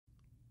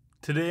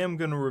Today I'm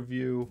going to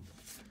review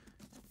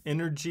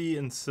Energy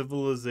and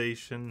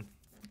Civilization,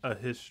 A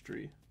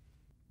History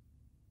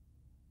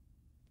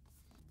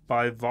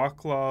by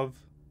Vaclav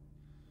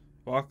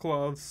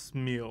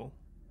Smil.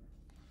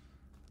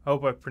 I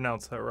hope I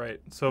pronounced that right.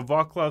 So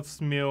Vaclav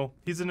Smil,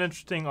 he's an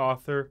interesting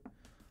author.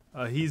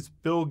 He's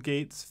Bill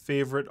Gates'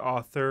 favorite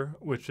author,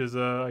 which is,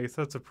 I guess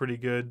that's a pretty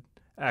good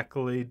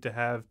accolade to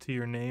have to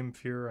your name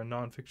if you're a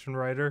nonfiction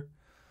writer.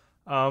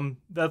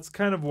 That's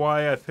kind of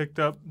why I picked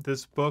up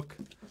this book,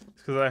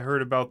 because I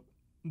heard about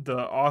the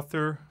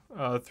author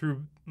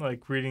through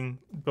reading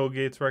Bill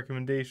Gates'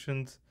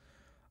 recommendations.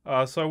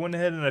 So I went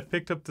ahead and I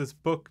picked up this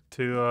book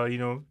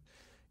to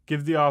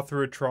give the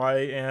author a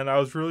try, and I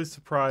was really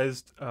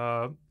surprised.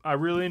 I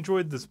really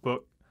enjoyed this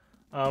book.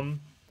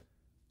 Vaclav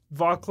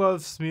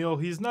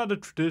Smil, he's not a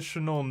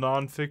traditional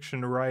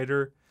nonfiction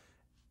writer.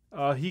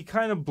 He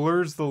kind of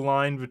blurs the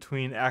line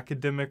between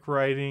academic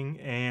writing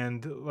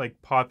and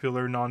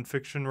popular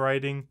nonfiction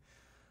writing.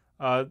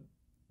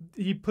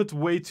 He puts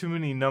way too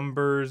many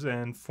numbers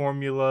and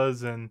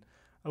formulas and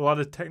a lot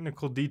of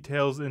technical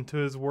details into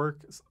his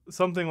work,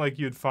 something like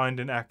you'd find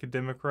in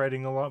academic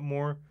writing a lot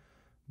more.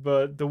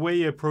 But the way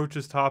he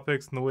approaches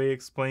topics and the way he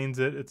explains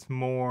it, it's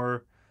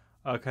more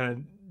kind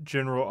of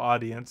general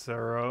audience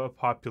or a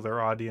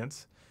popular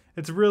audience.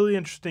 It's a really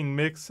interesting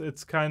mix.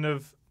 It's kind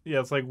of,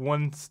 it's like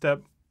one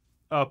step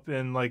up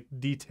in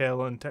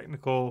detail and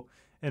technical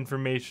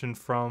information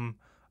from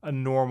a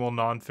normal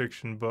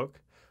nonfiction book,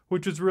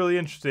 which is really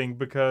interesting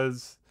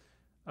because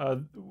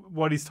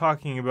what he's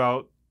talking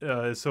about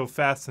is so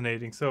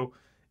fascinating. So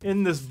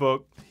in this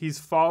book, he's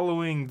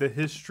following the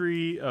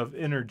history of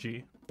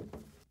energy.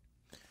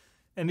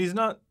 And he's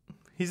not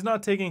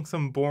taking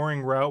some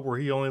boring route where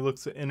he only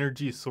looks at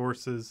energy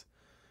sources.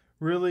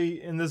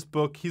 Really, in this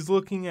book, he's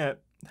looking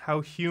at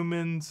how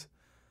humans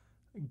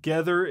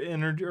gather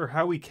energy, or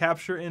how we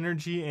capture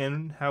energy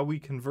and how we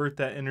convert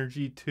that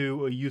energy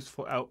to a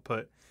useful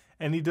output.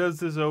 And he does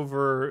this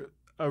over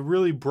a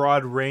really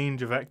broad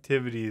range of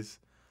activities,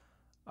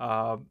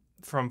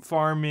 from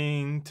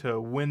farming to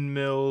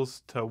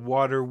windmills to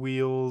water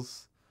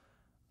wheels,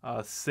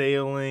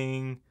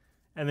 sailing,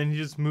 and then he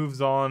just moves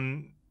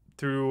on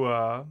through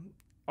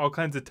all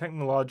kinds of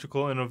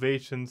technological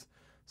innovations.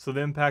 So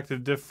the impact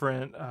of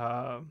different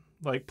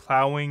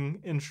plowing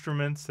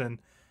instruments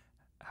and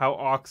how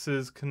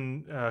oxes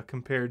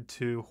compared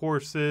to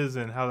horses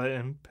and how that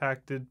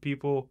impacted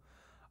people.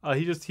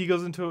 He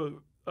goes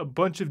into a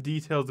bunch of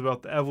details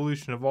about the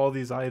evolution of all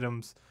these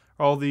items,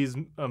 all these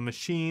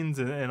machines,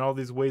 and all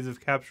these ways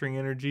of capturing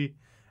energy,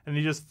 and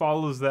he just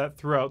follows that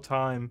throughout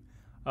time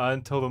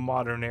until the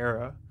modern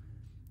era.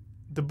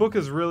 The book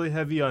is really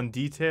heavy on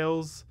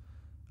details.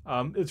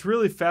 It's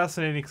really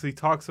fascinating because he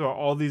talks about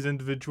all these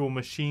individual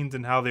machines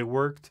and how they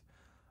worked.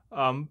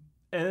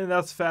 And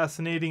that's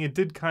fascinating. It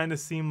did kind of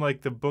seem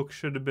like the book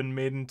should have been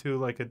made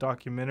into a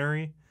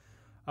documentary.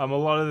 A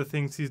lot of the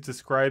things he's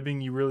describing,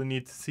 you really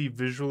need to see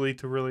visually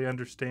to really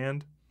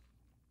understand.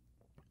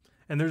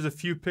 And there's a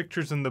few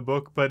pictures in the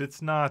book, but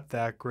it's not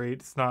that great.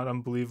 It's not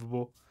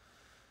unbelievable.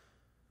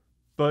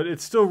 But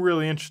it's still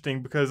really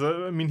interesting because,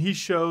 he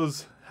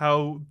shows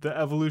how the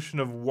evolution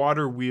of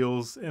water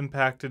wheels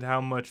impacted how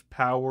much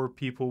power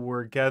people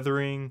were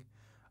gathering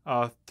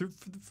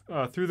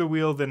through the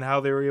wheel, then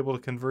how they were able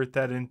to convert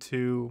that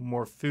into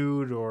more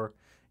food or,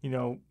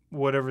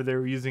 whatever they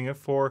were using it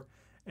for.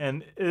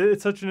 And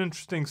it's such an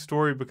interesting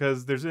story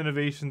because there's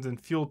innovations in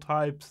fuel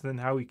types, then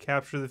how we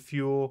capture the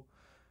fuel,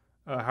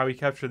 how we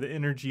capture the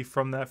energy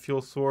from that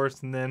fuel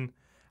source, and then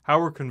how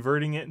we're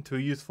converting it into a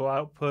useful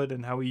output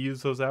and how we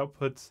use those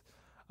outputs.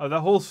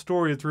 That whole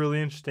story is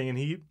really interesting, and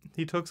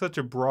he took such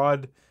a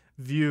broad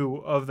view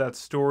of that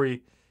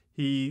story.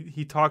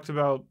 He talked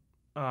about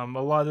a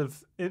lot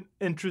of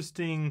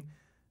interesting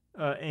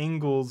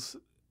angles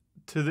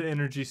to the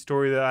energy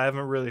story that I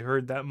haven't really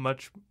heard that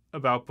much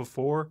about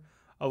before.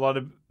 A lot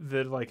of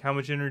it, like how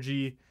much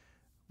energy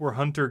were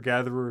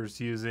hunter-gatherers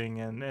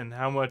using, and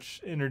how much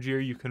energy are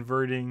you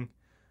converting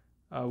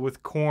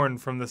with corn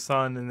from the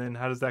sun, and then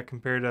how does that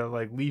compare to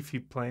leafy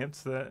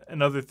plants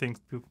and other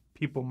things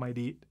people might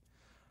eat.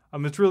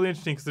 It's really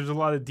interesting because there's a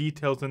lot of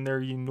details in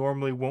there you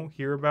normally won't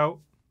hear about.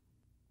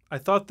 I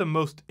thought the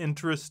most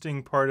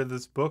interesting part of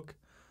this book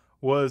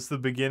was the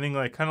beginning,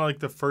 kind of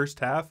the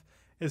first half,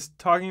 is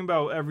talking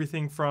about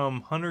everything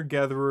from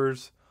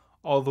hunter-gatherers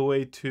all the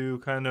way to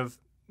kind of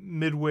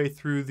midway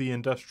through the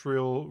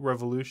Industrial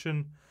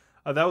Revolution.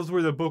 That was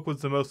where the book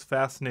was the most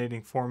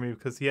fascinating for me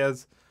because he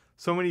has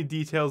so many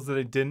details that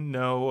I didn't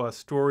know,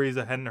 stories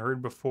I hadn't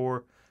heard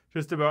before,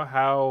 just about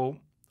how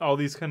all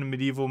these kind of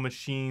medieval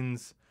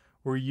machines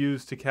were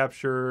used to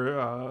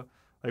capture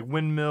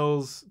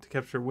windmills, to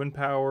capture wind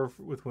power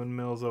with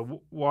windmills,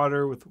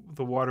 water with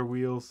the water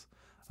wheels,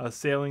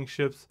 sailing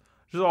ships,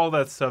 just all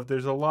that stuff.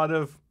 There's a lot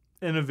of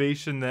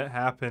innovation that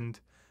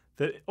happened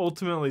that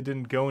ultimately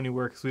didn't go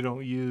anywhere because we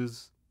don't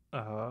use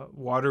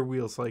water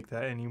wheels like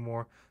that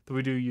anymore. Though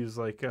we do use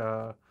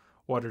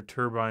water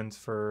turbines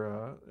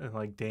for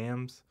and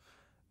dams.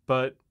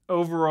 But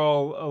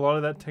overall, a lot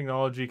of that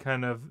technology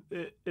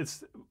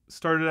it's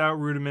started out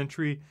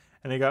rudimentary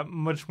and it got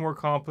much more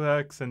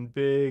complex and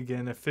big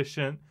and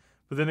efficient,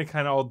 but then it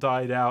kind of all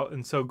died out.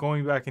 And so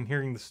going back and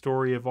hearing the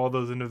story of all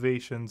those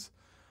innovations,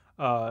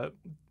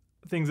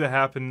 things that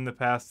happened in the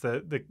past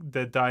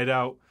that died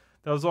out,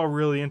 that was all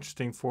really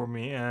interesting for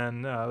me,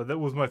 and that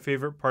was my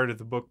favorite part of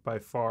the book by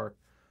far.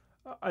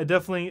 I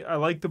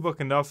like the book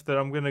enough that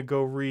I'm gonna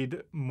go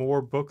read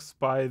more books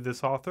by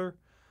this author.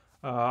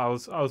 I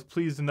was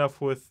pleased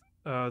enough with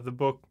the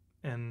book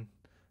and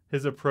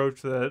his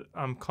approach that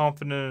I'm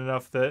confident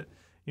enough that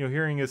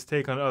hearing his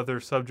take on other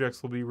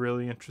subjects will be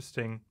really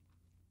interesting.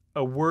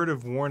 A word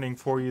of warning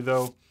for you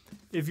though,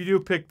 if you do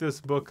pick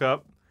this book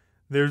up,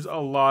 there's a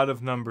lot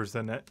of numbers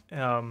in it.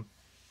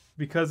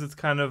 Because it's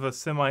kind of a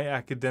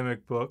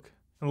semi-academic book.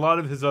 A lot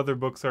of his other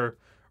books are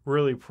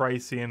really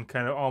pricey and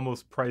kind of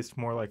almost priced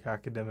more like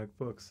academic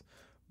books.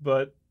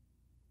 But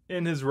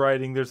in his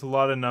writing, there's a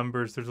lot of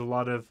numbers. There's a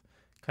lot of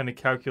kind of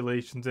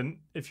calculations. And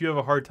if you have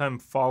a hard time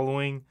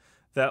following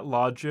that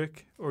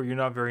logic or you're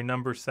not very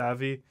number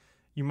savvy,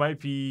 you might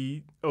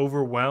be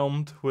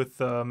overwhelmed with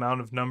the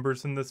amount of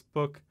numbers in this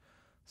book.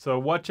 So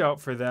watch out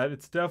for that.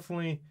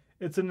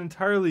 It's an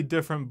entirely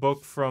different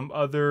book from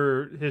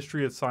other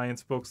history of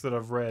science books that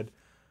I've read,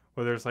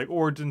 where there's like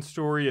Origin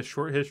Story, a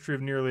short history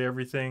of nearly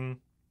everything,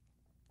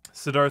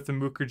 Siddhartha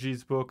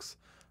Mukherjee's books,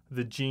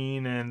 The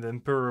Gene and the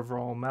Emperor of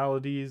All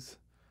Maladies.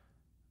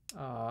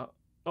 A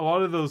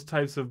lot of those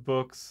types of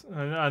books,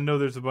 and I know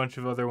there's a bunch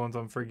of other ones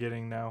I'm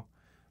forgetting now,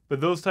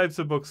 but those types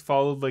of books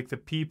followed like the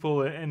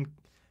people and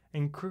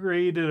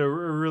created a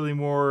really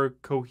more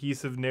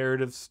cohesive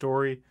narrative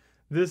story.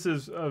 This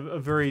is a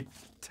very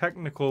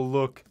technical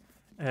look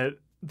at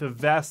the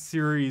vast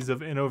series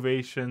of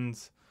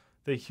innovations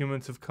that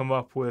humans have come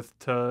up with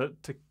to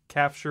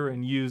capture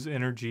and use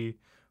energy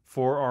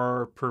for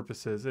our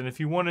purposes. And if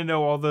you want to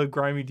know all the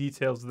grimy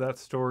details of that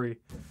story,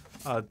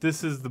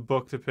 this is the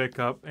book to pick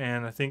up.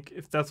 And I think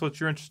if that's what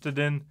you're interested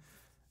in,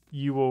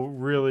 you will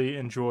really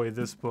enjoy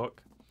this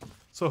book.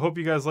 So I hope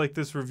you guys like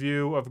this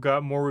review. I've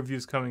got more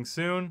reviews coming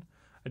soon.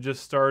 I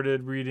just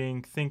started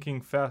reading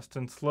Thinking Fast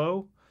and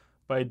Slow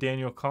by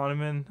Daniel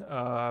Kahneman.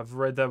 I've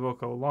read that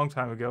book a long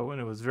time ago, and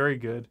it was very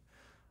good.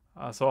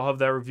 So I'll have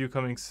that review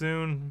coming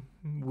soon,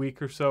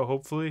 week or so,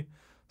 hopefully.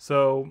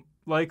 So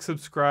like,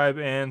 subscribe,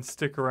 and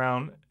stick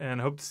around, and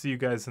hope to see you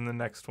guys in the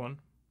next one.